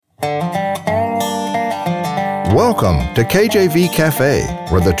Welcome to KJV Cafe,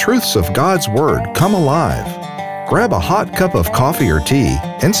 where the truths of God's Word come alive. Grab a hot cup of coffee or tea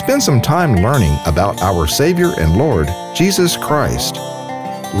and spend some time learning about our Savior and Lord, Jesus Christ.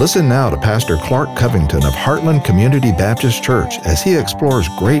 Listen now to Pastor Clark Covington of Heartland Community Baptist Church as he explores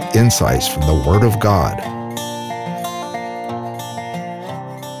great insights from the Word of God.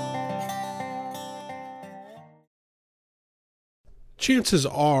 Chances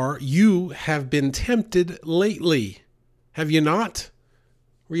are you have been tempted lately. Have you not?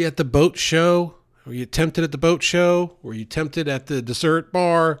 Were you at the boat show? Were you tempted at the boat show? Were you tempted at the dessert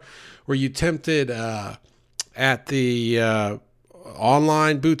bar? Were you tempted at the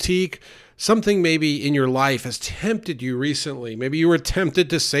online boutique? Something maybe in your life has tempted you recently. Maybe you were tempted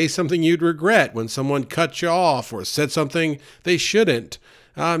to say something you'd regret when someone cut you off or said something they shouldn't.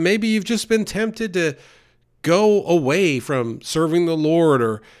 Maybe you've just been tempted to go away from serving the Lord,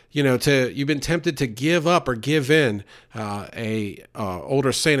 or you've been tempted to give up or give in. A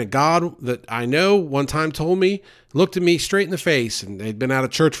older saint of God that I know one time told me, looked at me straight in the face, and they'd been out of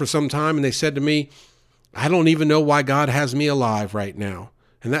church for some time, and they said to me, "I don't even know why God has me alive right now."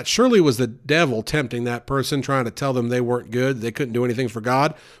 And that surely was the devil tempting that person, trying to tell them they weren't good, they couldn't do anything for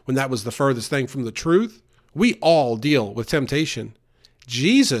God, when that was the furthest thing from the truth. We all deal with temptation.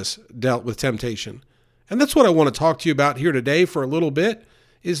 Jesus dealt with temptation. And that's what I want to talk to you about here today for a little bit,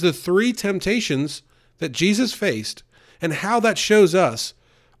 is the three temptations that Jesus faced and how that shows us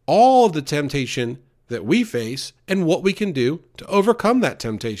all of the temptation that we face and what we can do to overcome that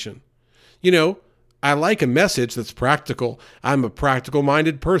temptation. I like a message that's practical. I'm a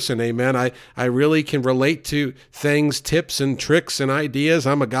practical-minded person, amen. I really can relate to things, tips and tricks and ideas.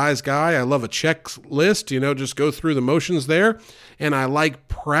 I'm a guy's guy. I love a checklist, just go through the motions there. And I like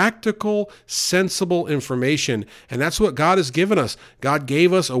practical, sensible information. And that's what God has given us. God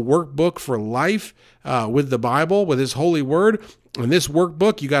gave us a workbook for life with the Bible, with His holy word. And this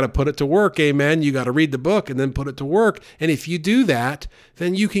workbook, you got to put it to work, amen. You got to read the book and then put it to work. And if you do that,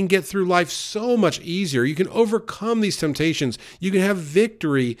 then you can get through life so much easier. You can overcome these temptations. You can have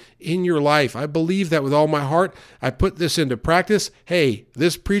victory in your life. I believe that with all my heart. I put this into practice. Hey,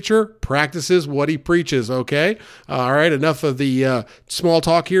 this preacher practices what he preaches, okay? All right, enough of the small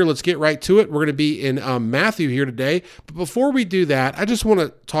talk here. Let's get right to it. We're going to be in Matthew here today. But before we do that, I just want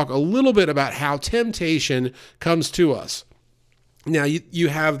to talk a little bit about how temptation comes to us. Now, you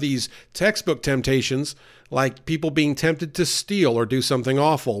have these textbook temptations, like people being tempted to steal or do something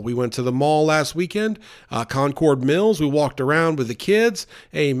awful. We went to the mall last weekend, Concord Mills. We walked around with the kids,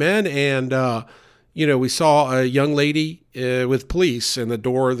 amen, and we saw a young lady with police, and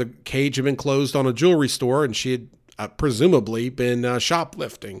the cage had been closed on a jewelry store, and she had presumably been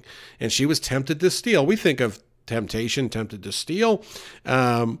shoplifting, and she was tempted to steal. We think of temptation, tempted to steal,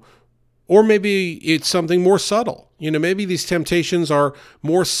 or maybe it's something more subtle. Maybe these temptations are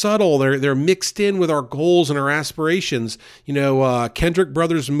more subtle. They're mixed in with our goals and our aspirations. Kendrick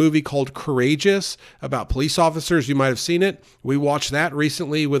Brothers' movie called Courageous about police officers. You might have seen it. We watched that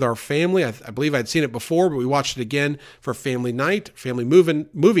recently with our family. I believe I'd seen it before, but we watched it again for family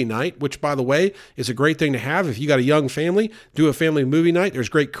movie night, which, by the way, is a great thing to have. If you got a young family, do a family movie night. There's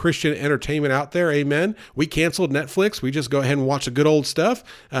great Christian entertainment out there. Amen. We canceled Netflix. We just go ahead and watch the good old stuff,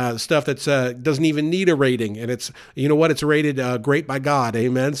 stuff that's doesn't even need a rating, and it's it's rated great by God,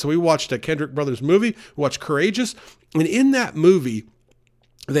 amen. So we watched a Kendrick Brothers movie, watched Courageous, and in that movie,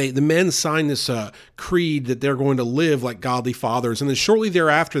 the men sign this creed that they're going to live like godly fathers. And then shortly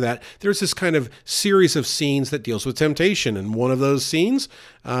thereafter that, there's this kind of series of scenes that deals with temptation. And one of those scenes,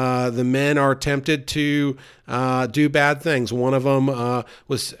 the men are tempted to do bad things. One of them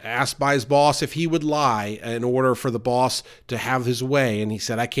was asked by his boss if he would lie in order for the boss to have his way. And he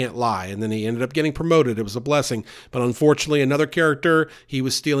said, "I can't lie." And then he ended up getting promoted. It was a blessing. But unfortunately, another character, he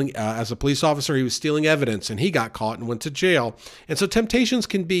was stealing, as a police officer, he was stealing evidence, and he got caught and went to jail. And so temptations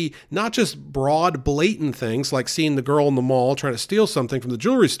can be not just broad, blatant things like seeing the girl in the mall trying to steal something from the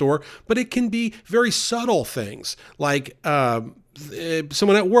jewelry store, but it can be very subtle things like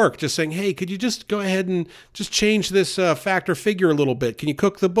someone at work just saying, "Hey, could you just go ahead and just change this fact or figure a little bit? Can you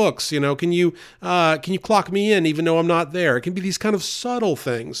cook the books? Can you clock me in even though I'm not there?" It can be these kind of subtle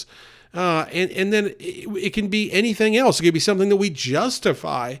things. And then it can be anything else. It could be something that we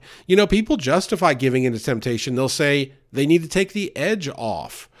justify. People justify giving into temptation. They'll say they need to take the edge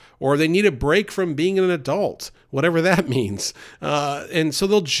off, or they need a break from being an adult, whatever that means. And so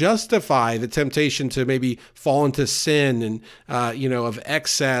they'll justify the temptation to maybe fall into sin and, of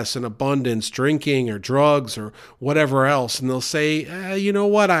excess and abundance, drinking or drugs or whatever else. And they'll say, you know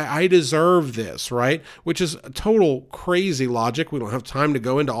what, I deserve this, right? Which is a total crazy logic. We don't have time to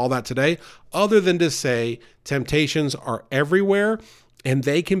go into all that today, other than to say temptations are everywhere. And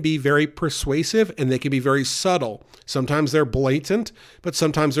they can be very persuasive and they can be very subtle. Sometimes they're blatant, but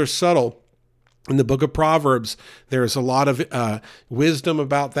sometimes they're subtle. In the book of Proverbs, there's a lot of wisdom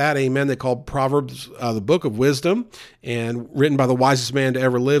about that. Amen. They call Proverbs the book of wisdom, and written by the wisest man to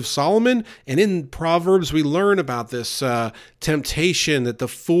ever live, Solomon. And in Proverbs, we learn about this temptation that the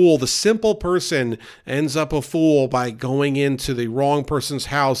fool, the simple person, ends up a fool by going into the wrong person's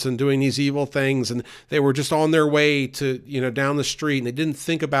house and doing these evil things. And they were just on their way to, down the street, and they didn't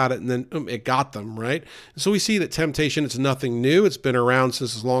think about it, and then it got them, right? So we see that temptation, it's nothing new. It's been around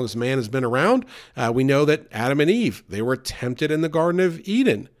since as long as man has been around. We know that Adam and Eve, they were tempted in the Garden of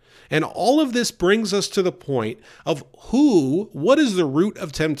Eden. And all of this brings us to the point of what is the root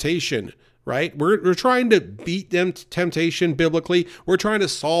of temptation, right? We're trying to beat temptation biblically. We're trying to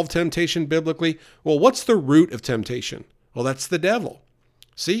solve temptation biblically. Well, what's the root of temptation? Well, that's the devil.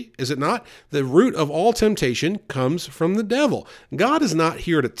 See, is it not? The root of all temptation comes from the devil. God is not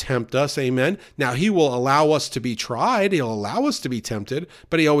here to tempt us, amen. Now, he will allow us to be tried. He'll allow us to be tempted,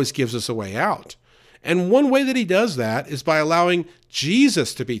 but he always gives us a way out. And one way that he does that is by allowing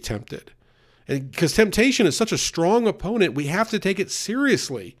Jesus to be tempted. And because temptation is such a strong opponent, we have to take it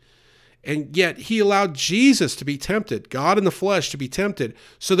seriously. And yet he allowed Jesus to be tempted, God in the flesh to be tempted,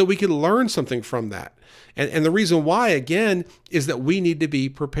 so that we could learn something from that. And the reason why, again, is that we need to be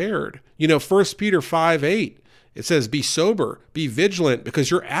prepared. 1 Peter 5:8, it says, be sober, be vigilant, because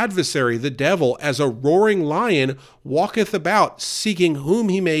your adversary, the devil, as a roaring lion, walketh about, seeking whom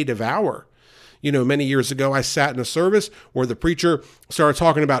he may devour. Many years ago, I sat in a service where the preacher started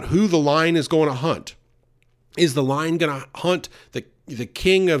talking about who the lion is going to hunt. Is the lion going to hunt the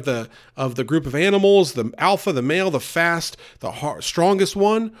king of the group of animals, the alpha, the male, the fast, the strongest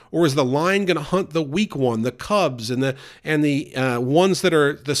one, or is the lion going to hunt the weak one, the cubs and the ones that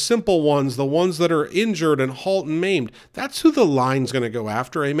are the simple ones, the ones that are injured and halt and maimed? That's who the lion's going to go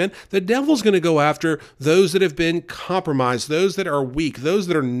after. Amen. The devil's going to go after those that have been compromised, those that are weak, those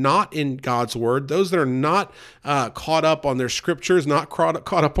that are not in God's word, those that are not caught up on their scriptures, not caught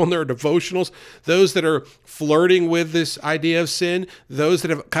up on their devotionals, those that are flirting with this idea of sin, those that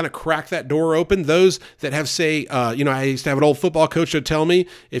have kind of cracked that door open, those that have I used to have an old football coach that tell me,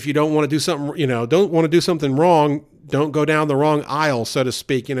 if you don't want to do something, don't want to do something wrong, don't go down the wrong aisle, so to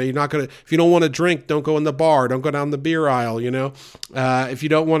speak. You're not going to, if you don't want to drink, don't go in the bar, don't go down the beer aisle, if you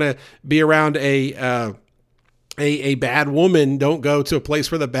don't want to be around a bad woman, don't go to a place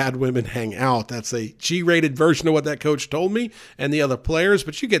where the bad women hang out. That's a G-rated version of what that coach told me and the other players,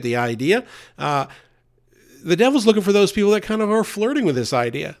 but you get the idea. The devil's looking for those people that kind of are flirting with this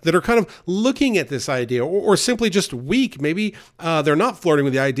idea, that are kind of looking at this idea, or simply just weak. Maybe they're not flirting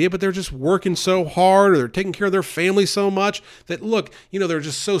with the idea, but they're just working so hard, or they're taking care of their family so much that, look, they're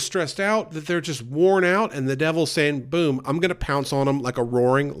just so stressed out that they're just worn out, and the devil's saying, boom, I'm going to pounce on them like a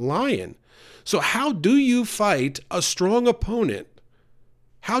roaring lion. So how do you fight a strong opponent?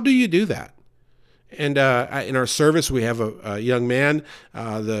 How do you do that? And in our service, we have a young man,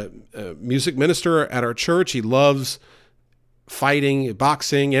 the music minister at our church. He loves fighting,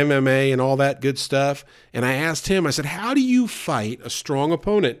 boxing, MMA, and all that good stuff. And I asked him, I said, how do you fight a strong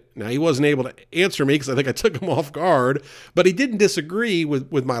opponent? Now, he wasn't able to answer me because I think I took him off guard, but he didn't disagree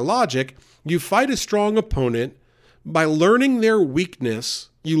with my logic. You fight a strong opponent by learning their weakness.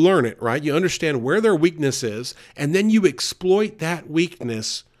 You learn it, right? You understand where their weakness is, and then you exploit that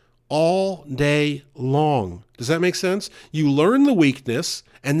weakness all day long. Does that make sense? You learn the weakness,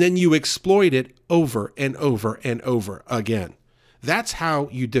 and then you exploit it over and over and over again. That's how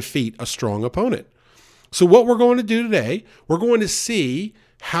you defeat a strong opponent. So what we're going to do today, we're going to see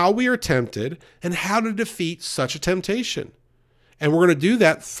how we are tempted and how to defeat such a temptation. And we're going to do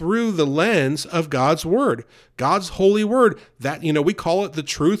that through the lens of God's word, God's holy word. That, we call it the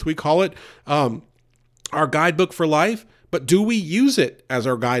truth. We call it our guidebook for life. But do we use it as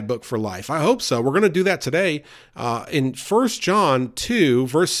our guidebook for life? I hope so. We're going to do that today. In 1 John 2,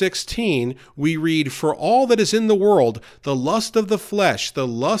 verse 16, we read, "For all that is in the world, the lust of the flesh, the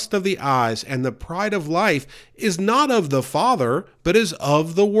lust of the eyes, and the pride of life is not of the Father, but is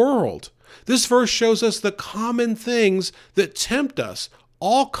of the world." This verse shows us the common things that tempt us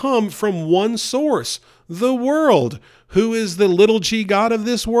all come from one source, The world. Who is the little g god of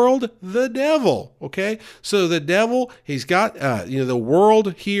this world? The devil. Okay, so the devil, he's got the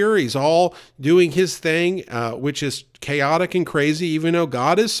world here. He's all doing his thing, which is chaotic and crazy. Even though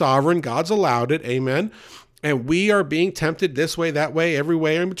God is sovereign, God's allowed it. Amen. And we are being tempted this way, that way, every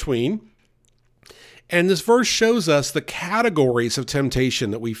way in between. And this verse shows us the categories of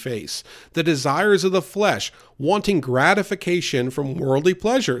temptation that we face. The desires of the flesh, wanting gratification from worldly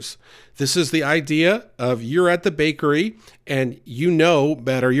pleasures. This is the idea of you're at the bakery and you know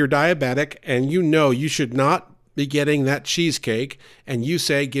better, you're diabetic, and you know you should not be getting that cheesecake, and you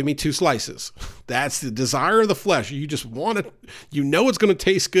say, give me 2 slices. That's the desire of the flesh. You just want it. You know it's going to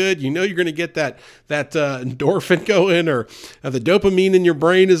taste good. You know you're going to get that endorphin going, or the dopamine in your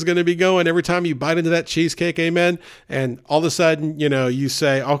brain is going to be going every time you bite into that cheesecake. Amen. And all of a sudden, you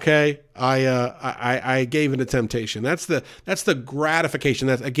say, okay, I gave in to temptation. That's the gratification.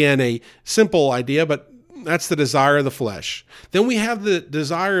 That's, again, a simple idea, but that's the desire of the flesh. Then we have the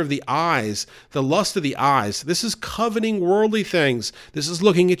desire of the eyes, the lust of the eyes. This is coveting worldly things. This is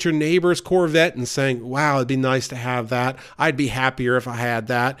looking at your neighbor's Corvette and saying, wow, it'd be nice to have that. I'd be happier if I had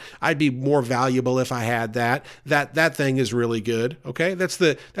that. I'd be more valuable if I had that. That thing is really good. Okay? That's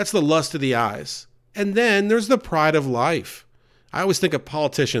the lust of the eyes. And then there's the pride of life. I always think of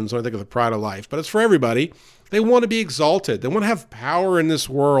politicians when I think of the pride of life, but it's for everybody. They want to be exalted. They want to have power in this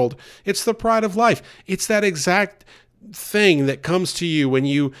world. It's the pride of life. It's that exact thing that comes to you when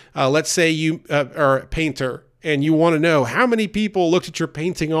you, let's say you are a painter and you want to know how many people looked at your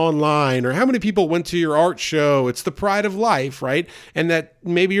painting online or how many people went to your art show. It's the pride of life, right? And that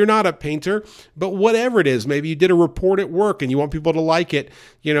maybe you're not a painter, but whatever it is, maybe you did a report at work and you want people to like it.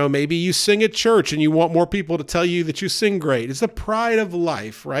 Maybe you sing at church and you want more people to tell you that you sing great. It's the pride of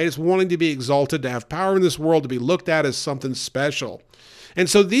life, right? It's wanting to be exalted, to have power in this world, to be looked at as something special. And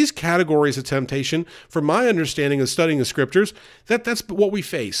so these categories of temptation, from my understanding of studying the scriptures, that's what we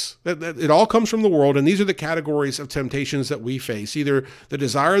face. That it all comes from the world, and these are the categories of temptations that we face, either the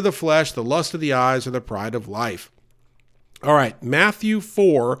desire of the flesh, the lust of the eyes, or the pride of life. All right, Matthew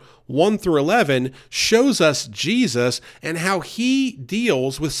 4, 1 through 11 shows us Jesus and how he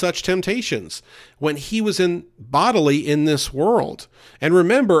deals with such temptations when he was bodily in this world. And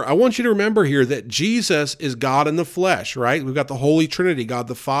remember, I want you to remember here that Jesus is God in the flesh, right? We've got the Holy Trinity, God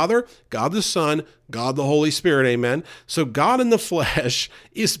the Father, God the Son, God the Holy Spirit, amen? So God in the flesh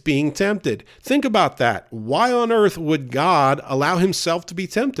is being tempted. Think about that. Why on earth would God allow himself to be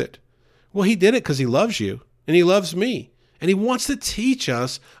tempted? Well, he did it because he loves you and he loves me. And he wants to teach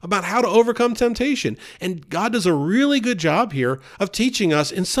us about how to overcome temptation. And God does a really good job here of teaching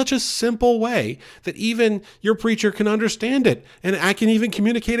us in such a simple way that even your preacher can understand it. And I can even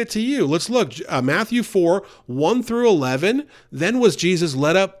communicate it to you. Let's look. Matthew 4, 1 through 11. Then was Jesus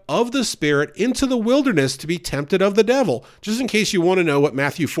led up of the Spirit into the wilderness to be tempted of the devil. Just in case you want to know what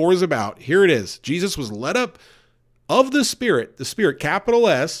Matthew 4 is about, here it is. Jesus was led up of the Spirit, capital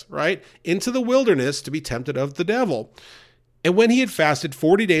S, right, into the wilderness to be tempted of the devil. And when he had fasted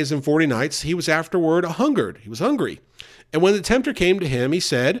 40 days and 40 nights, he was afterward hungered. He was hungry. And when the tempter came to him, he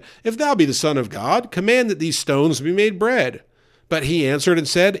said, If thou be the Son of God, command that these stones be made bread. But he answered and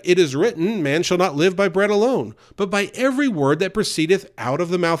said, It is written, Man shall not live by bread alone, but by every word that proceedeth out of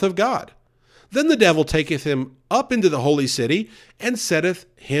the mouth of God. Then the devil taketh him up into the holy city, and setteth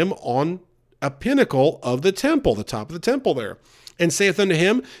him on a pinnacle of the temple, the top of the temple there, and saith unto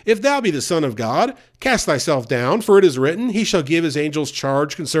him, If thou be the Son of God, cast thyself down, for it is written, He shall give his angels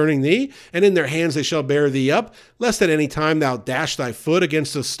charge concerning thee, and in their hands they shall bear thee up, lest at any time thou dash thy foot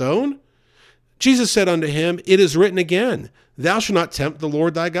against a stone. Jesus said unto him, It is written again, Thou shalt not tempt the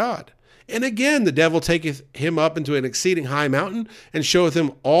Lord thy God. And again the devil taketh him up into an exceeding high mountain, and showeth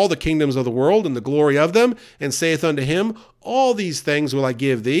him all the kingdoms of the world and the glory of them, and saith unto him, All these things will I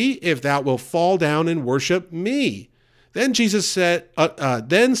give thee, if thou wilt fall down and worship me. Then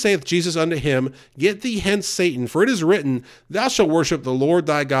saith Jesus unto him, Get thee hence, Satan, for it is written, Thou shalt worship the Lord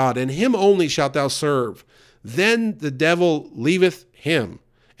thy God, and him only shalt thou serve. Then the devil leaveth him,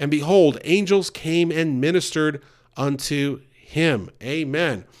 and behold, angels came and ministered unto him.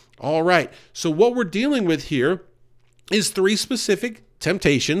 Amen. All right, so what we're dealing with here is 3 specific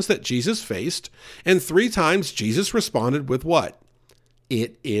temptations that Jesus faced, and 3 times Jesus responded with what?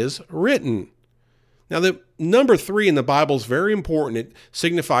 It is written. Now, the number 3 in the Bible is very important. It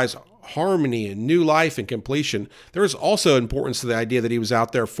signifies harmony and new life and completion, there is also importance to the idea that he was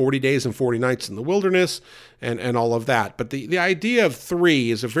out there 40 days and 40 nights in the wilderness and all of that. But the idea of 3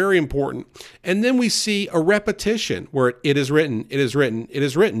 is a very important. And then we see a repetition where it is written, it is written, it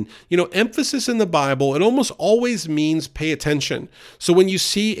is written. Emphasis in the Bible, it almost always means pay attention. So when you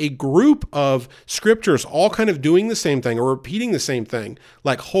see a group of scriptures all kind of doing the same thing or repeating the same thing,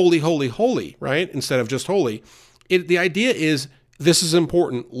 like holy, holy, holy, right? Instead of just holy, the idea is, this is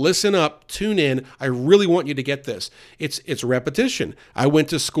important. Listen up, tune in. I really want you to get this. It's repetition. I went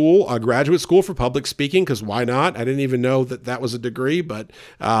to school, graduate school for public speaking, because why not? I didn't even know that was a degree, but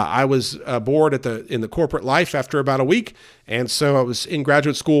I was bored in the corporate life after about a week. And so I was in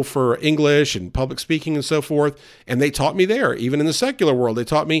graduate school for English and public speaking and so forth. And they taught me there, even in the secular world, they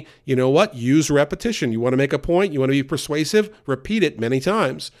taught me, you know what? Use repetition. You want to make a point, you want to be persuasive, repeat it many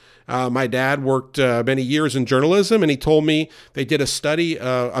times. My dad worked many years in journalism, and he told me they did a study,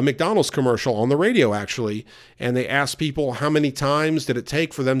 a McDonald's commercial on the radio, actually, and they asked people how many times did it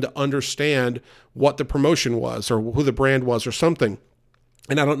take for them to understand what the promotion was or who the brand was or something.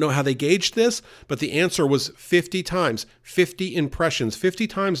 And I don't know how they gauged this, but the answer was 50 times, 50 impressions, 50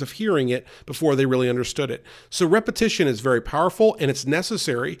 times of hearing it before they really understood it. So repetition is very powerful and it's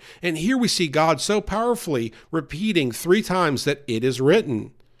necessary. And here we see God so powerfully repeating 3 times that it is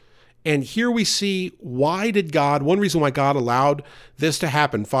written. And here we see one reason why God allowed this to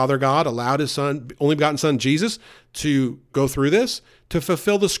happen. Father God allowed his son, only begotten son, Jesus, to go through this, to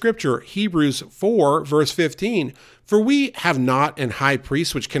fulfill the scripture, Hebrews 4, verse 15. For we have not an high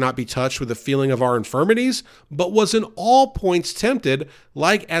priest which cannot be touched with the feeling of our infirmities, but was in all points tempted,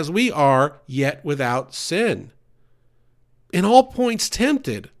 like as we are, yet without sin. In all points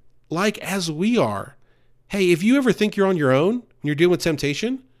tempted, like as we are. Hey, if you ever think you're on your own and you're dealing with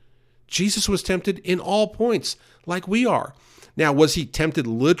temptation, Jesus was tempted in all points, like we are. Now, was he tempted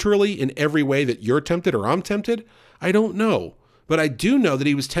literally in every way that you're tempted or I'm tempted? I don't know. But I do know that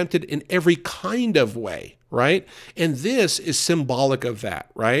he was tempted in every kind of way, right? And this is symbolic of that,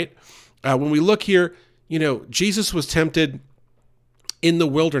 right? When we look here, Jesus was tempted in the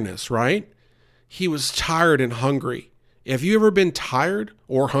wilderness, right? He was tired and hungry. Have you ever been tired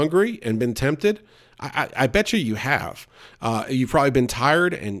or hungry and been tempted? I bet you have. You've probably been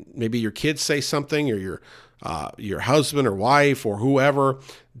tired, and maybe your kids say something, or your husband or wife or whoever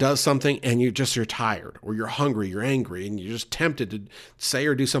does something, and you're tired, or you're hungry, you're angry, and you're just tempted to say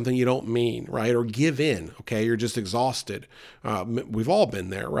or do something you don't mean, right? Or give in, okay? You're just exhausted. We've all been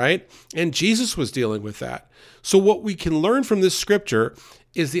there, right? And Jesus was dealing with that. So what we can learn from this scripture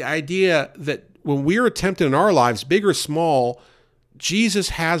is the idea that when we are tempted in our lives, big or small, Jesus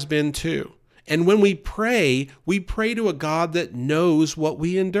has been too. And when we pray to a God that knows what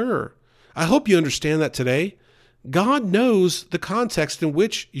we endure. I hope you understand that today. God knows the context in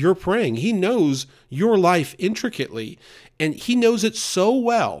which you're praying. He knows your life intricately, and he knows it so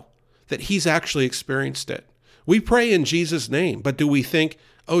well that he's actually experienced it. We pray in Jesus' name, but do we think,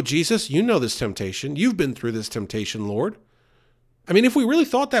 oh, Jesus, you know this temptation. You've been through this temptation, Lord. I mean, if we really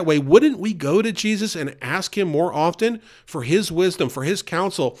thought that way, wouldn't we go to Jesus and ask him more often for his wisdom, for his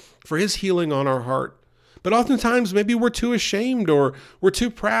counsel, for his healing on our heart? But oftentimes, maybe we're too ashamed, or we're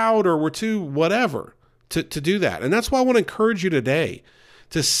too proud, or we're too whatever to do that. And that's why I want to encourage you today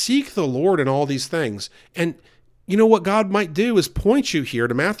to seek the Lord in all these things. And you know what God might do is point you here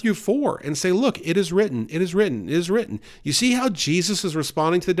to Matthew 4 and say, look, it is written, it is written, it is written. You see how Jesus is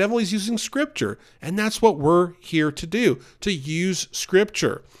responding to the devil? He's using scripture. And that's what we're here to do, to use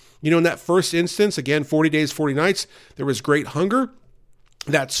scripture. In that first instance, again, 40 days, 40 nights, there was great hunger.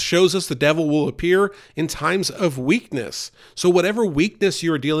 That shows us the devil will appear in times of weakness. So whatever weakness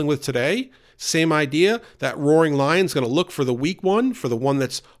you are dealing with today, same idea, that roaring lion's going to look for the weak one, for the one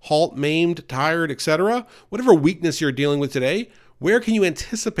that's halt, maimed, tired, etc. Whatever weakness you're dealing with today, where can you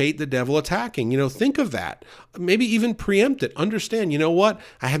anticipate the devil attacking? Think of that. Maybe even preempt it. Understand, you know what?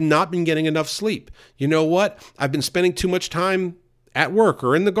 I have not been getting enough sleep. You know what? I've been spending too much time at work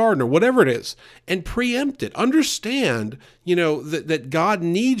or in the garden or whatever it is, and preempt it. Understand, that God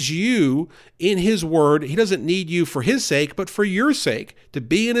needs you in his word. He doesn't need you for his sake, but for your sake, to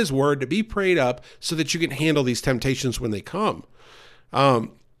be in his word, to be prayed up so that you can handle these temptations when they come.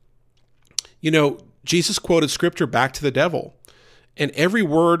 Jesus quoted scripture back to the devil, and every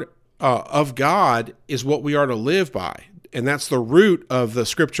word of God is what we are to live by. And that's the root of the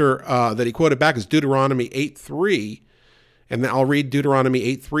scripture that he quoted back is Deuteronomy 8:3. And I'll read Deuteronomy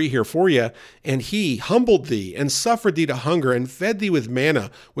 8:3 here for you. And he humbled thee and suffered thee to hunger and fed thee with manna,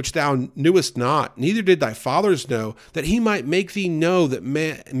 which thou knewest not, neither did thy fathers know, that he might make thee know that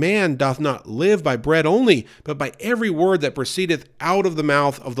man doth not live by bread only, but by every word that proceedeth out of the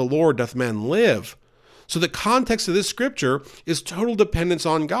mouth of the Lord doth man live. So the context of this scripture is total dependence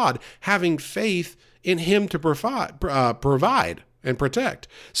on God, having faith in him to provide and protect.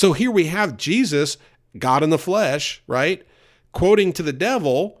 So here we have Jesus, God in the flesh, right? Quoting to the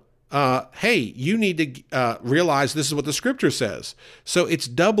devil, hey, you need to realize this is what the scripture says. So it's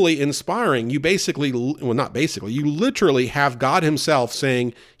doubly inspiring. You you literally have God himself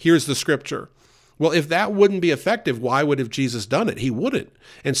saying, here's the scripture. Well, if that wouldn't be effective, why would have Jesus done it? He wouldn't.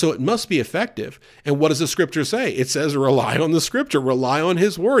 And so it must be effective. And what does the scripture say? It says rely on the scripture, rely on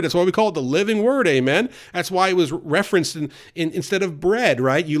his word. That's why we call it the living word, amen? That's why it was referenced in instead of bread,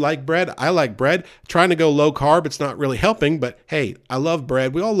 right? You like bread? I like bread. Trying to go low carb, it's not really helping, but hey, I love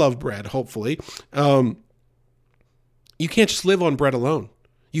bread. We all love bread, hopefully. You can't just live on bread alone.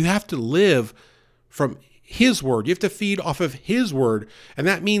 You have to live from his word. You have to feed off of his word. And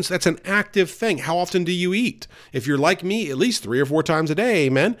that means that's an active thing. How often do you eat? If you're like me, at least 3 or 4 times a day,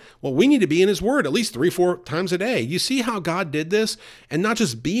 amen? Well, we need to be in his word at least 3 or 4 times a day. You see how God did this? And not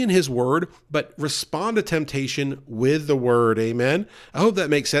just be in his word, but respond to temptation with the word, amen? I hope that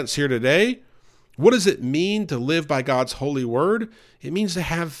makes sense here today. What does it mean to live by God's holy word? It means to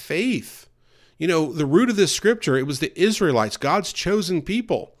have faith. You know, the root of this scripture, it was the Israelites, God's chosen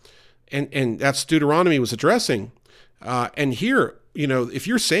people. And that's Deuteronomy was addressing. And here, you know, if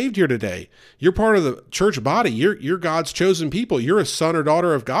you're saved here today, you're part of the church body. You're God's chosen people. You're a son or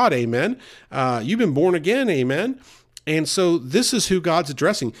daughter of God. Amen. You've been born again. Amen. And so this is who God's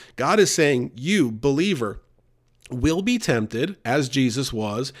addressing. God is saying, you, believer, will be tempted as Jesus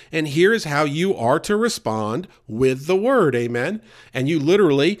was. And here is how you are to respond with the word. Amen. And you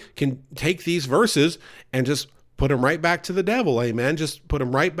literally can take these verses and just put them right back to the devil, amen? Just put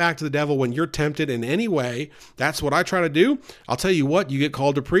them right back to the devil when you're tempted in any way. That's what I try to do. I'll tell you what, you get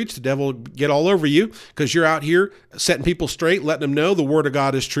called to preach, the devil will get all over you because you're out here setting people straight, letting them know the word of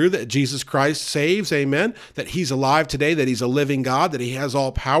God is true, that Jesus Christ saves, amen? That he's alive today, that he's a living God, that he has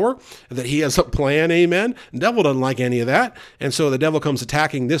all power, that he has a plan, amen? The devil doesn't like any of that. And so the devil comes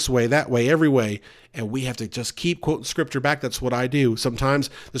attacking this way, that way, every way. And we have to just keep quoting scripture back. That's what I do. Sometimes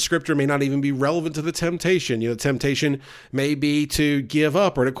the scripture may not even be relevant to the temptation. You know, the temptation may be to give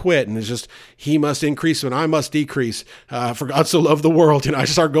up or to quit. And it's just, he must increase and I must decrease. For God so loved the world. You know, I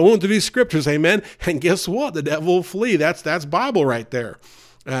just start going through these scriptures. Amen. And guess what? The devil will flee. That's Bible right there.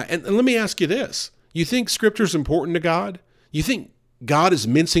 And let me ask you this. You think scripture is important to God? You think God is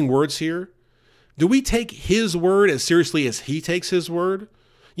mincing words here? Do we take his word as seriously as he takes his word?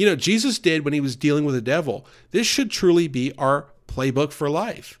 You know, Jesus did when he was dealing with the devil. This should truly be our playbook for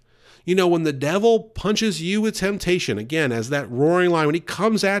life. You know, when the devil punches you with temptation, again, as that roaring lion, when he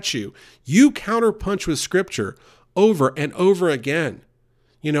comes at you, you counterpunch with scripture over and over again.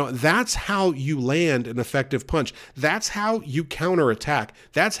 You know, that's how you land an effective punch. That's how you counterattack.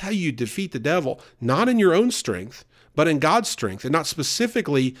 That's how you defeat the devil, not in your own strength, but in God's strength, and not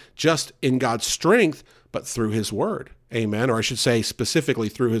specifically just in God's strength, but through his word. Amen. Or I should say specifically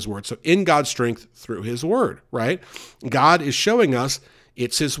through his word. So in God's strength through his word, right? God is showing us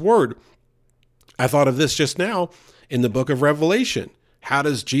it's his word. I thought of this just now in the book of Revelation. How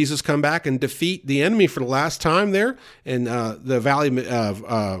does Jesus come back and defeat the enemy for the last time there in the valley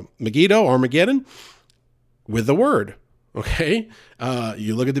of Megiddo, Armageddon? With the word. Okay.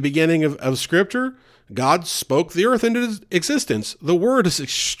 You look at the beginning of scripture. God spoke the earth into existence. The word is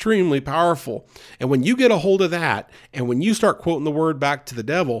extremely powerful. And when you get a hold of that, and when you start quoting the word back to the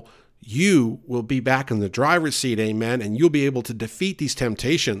devil, you will be back in the driver's seat, amen, and you'll be able to defeat these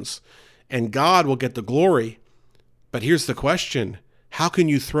temptations, and God will get the glory. But here's the question. How can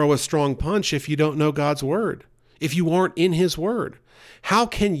you throw a strong punch if you don't know God's word? If you aren't in his word? How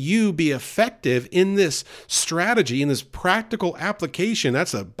can you be effective in this strategy, in this practical application?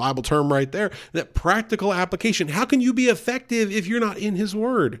 That's a Bible term right there, that practical application. How can you be effective if you're not in his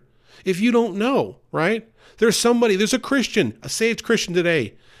word? If you don't know, right? There's a Christian, a saved Christian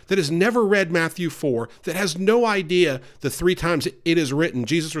today that has never read Matthew 4, that has no idea the 3 times it is written,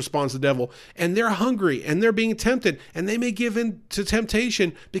 Jesus responds to the devil, and they're hungry and they're being tempted, and they may give in to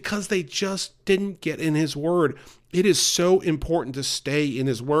temptation because they just didn't get in his word. It is so important to stay in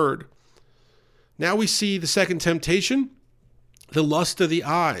his word. Now we see the second temptation, the lust of the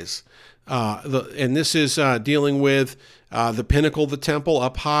eyes. And this is dealing with the pinnacle of the temple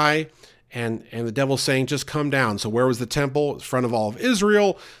up high. And the devil's saying, just come down. So where was the temple? In front of all of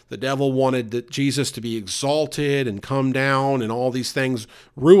Israel. The devil wanted Jesus to be exalted and come down, and all these things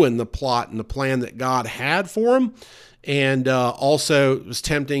ruin the plot and the plan that God had for him. And also was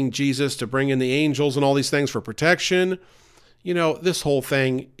tempting Jesus to bring in the angels and all these things for protection. This whole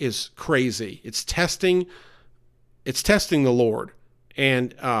thing is crazy. It's testing the Lord.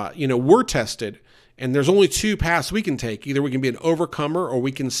 And, we're tested. And there's only two paths we can take. Either we can be an overcomer or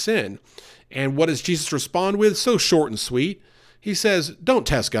we can sin. And what does Jesus respond with? So short and sweet. He says, don't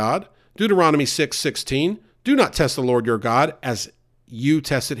test God. Deuteronomy 6:16. Do not test the Lord your God as you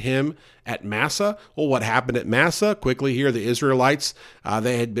tested him at Massa. Well, what happened at Massa? Quickly here, the Israelites,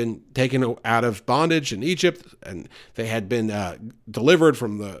 they had been taken out of bondage in Egypt, and they had been delivered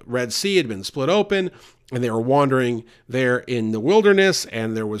from the Red Sea, had been split open, and they were wandering there in the wilderness,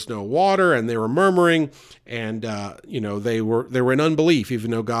 and there was no water, and they were murmuring, and they were in unbelief,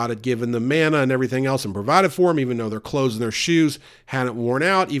 even though God had given them manna and everything else and provided for them, even though their clothes and their shoes hadn't worn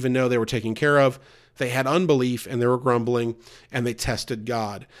out, even though they were taken care of. They had unbelief and they were grumbling, and they tested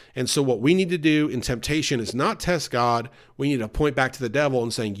God. And so what we need to do in temptation is not test God. We need to point back to the devil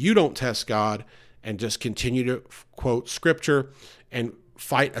and saying, you don't test God, and just continue to quote scripture and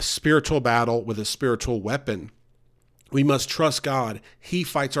fight a spiritual battle with a spiritual weapon. We must trust God. He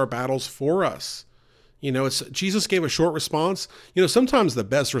fights our battles for us. Jesus gave a short response. Sometimes the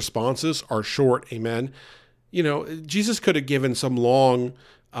best responses are short. Amen. Jesus could have given some long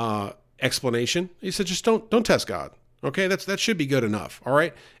explanation. He said, just don't test God. Okay, that should be good enough. All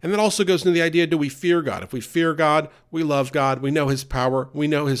right. And that also goes into the idea, do we fear God? If we fear God, we love God, we know his power, we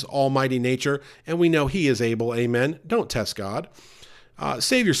know his almighty nature, and we know he is able. Amen. Don't test God.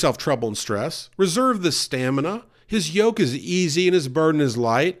 Save yourself trouble and stress. Reserve the stamina. His yoke is easy and his burden is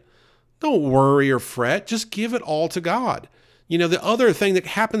light. Don't worry or fret. Just give it all to God. The other thing that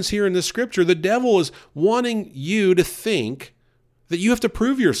happens here in the scripture, the devil is wanting you to think that you have to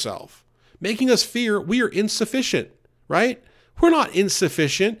prove yourself, making us fear we are insufficient, right? We're not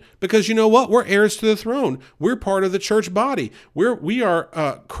insufficient because you know what? We're heirs to the throne. We're part of the church body. We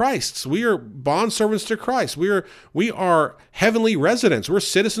are Christ's. We are bondservants to Christ. We are heavenly residents. We're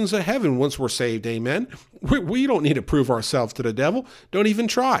citizens of heaven once we're saved. Amen. We don't need to prove ourselves to the devil. Don't even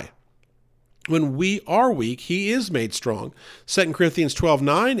try. When we are weak, he is made strong. 2 Corinthians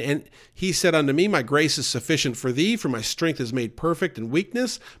 12:9, and he said unto me, my grace is sufficient for thee, for my strength is made perfect in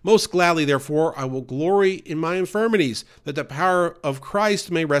weakness. Most gladly, therefore, I will glory in my infirmities, that the power of Christ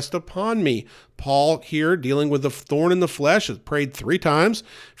may rest upon me. Paul here, dealing with the thorn in the flesh, has prayed 3 times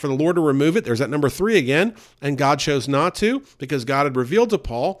for the Lord to remove it. There's that number 3 again, and God chose not to, because God had revealed to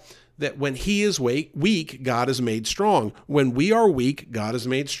Paul that when he is weak, God is made strong. When we are weak, God is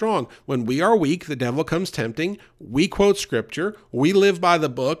made strong. When we are weak, the devil comes tempting. We quote scripture. We live by the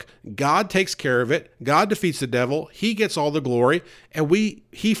book. God takes care of it. God defeats the devil. He gets all the glory. And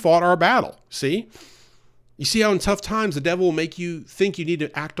he fought our battle. See? You see how in tough times the devil will make you think you need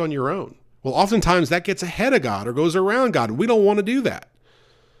to act on your own. Well, oftentimes that gets ahead of God or goes around God. And we don't want to do that.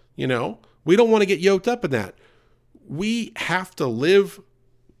 We don't want to get yoked up in that. We have to live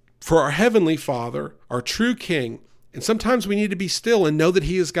for our heavenly Father, our true King. And sometimes we need to be still and know that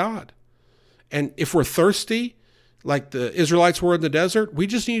he is God. And if we're thirsty, like the Israelites were in the desert, we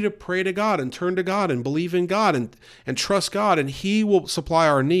just need to pray to God and turn to God and believe in God and trust God, and he will supply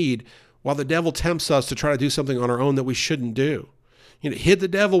our need while the devil tempts us to try to do something on our own that we shouldn't do. Hit the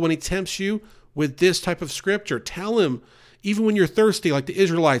devil when he tempts you with this type of scripture. Tell him, even when you're thirsty, like the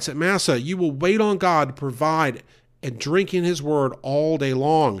Israelites at Massa, you will wait on God to provide and drink in his word all day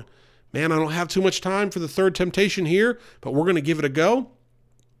long. Man, I don't have too much time for the third temptation here, but we're going to give it a go.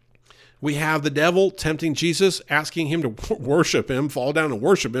 We have the devil tempting Jesus, asking him to worship him, fall down and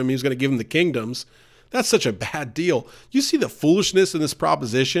worship him. He's going to give him the kingdoms. That's such a bad deal. You see the foolishness in this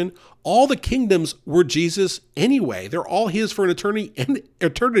proposition? All the kingdoms were Jesus anyway. They're all his for an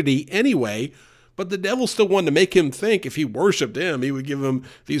eternity anyway. But the devil still wanted to make him think if he worshiped him, he would give him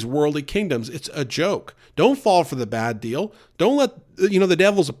these worldly kingdoms. It's a joke. Don't fall for the bad deal. Don't let, the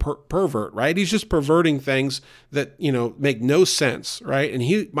devil's a pervert, right? He's just perverting things that, make no sense, right? And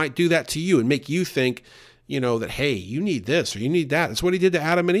he might do that to you and make you think, that, hey, you need this or you need that. That's what he did to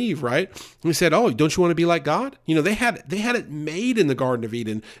Adam and Eve, right? And he said, oh, don't you want to be like God? They had it made in the Garden of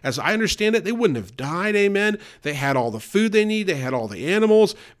Eden. As I understand it, they wouldn't have died, amen? They had all the food they need. They had all the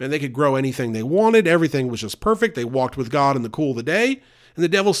animals. Man, they could grow anything they wanted. Everything was just perfect. They walked with God in the cool of the day. And the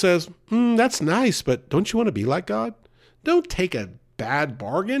devil says, that's nice, but don't you want to be like God? Don't take a bad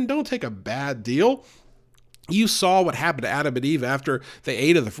bargain. Don't take a bad deal. You saw what happened to Adam and Eve after they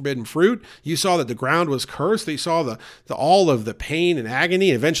ate of the forbidden fruit. You saw that the ground was cursed. You saw all of the pain and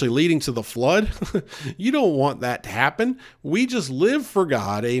agony, eventually leading to the flood. You don't want that to happen. We just live for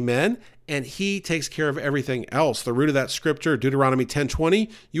God, amen, and he takes care of everything else. The root of that scripture, Deuteronomy 10:20,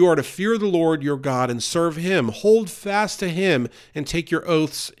 you are to fear the Lord your God and serve him. Hold fast to him and take your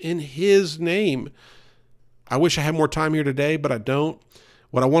oaths in his name. I wish I had more time here today, but I don't.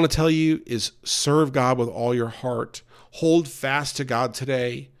 What I want to tell you is serve God with all your heart. Hold fast to God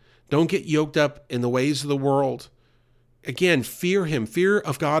today. Don't get yoked up in the ways of the world. Again, fear him. Fear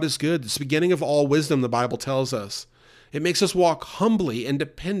of God is good. It's the beginning of all wisdom, the Bible tells us. It makes us walk humbly and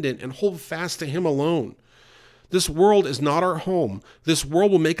dependent and hold fast to him alone. This world is not our home. This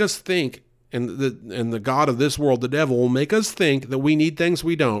world will make us think, and the God of this world, the devil, will make us think that we need things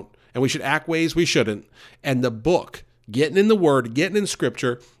we don't, and we should act ways we shouldn't. And the book, getting in the Word, getting in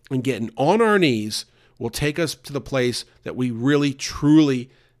Scripture, and getting on our knees will take us to the place that we really, truly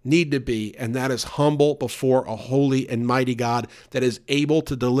need to be, and that is humble before a holy and mighty God that is able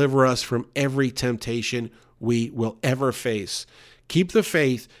to deliver us from every temptation we will ever face. Keep the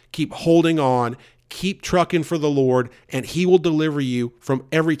faith, keep holding on, keep trucking for the Lord, and he will deliver you from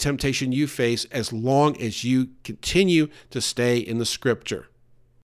every temptation you face as long as you continue to stay in the Scripture.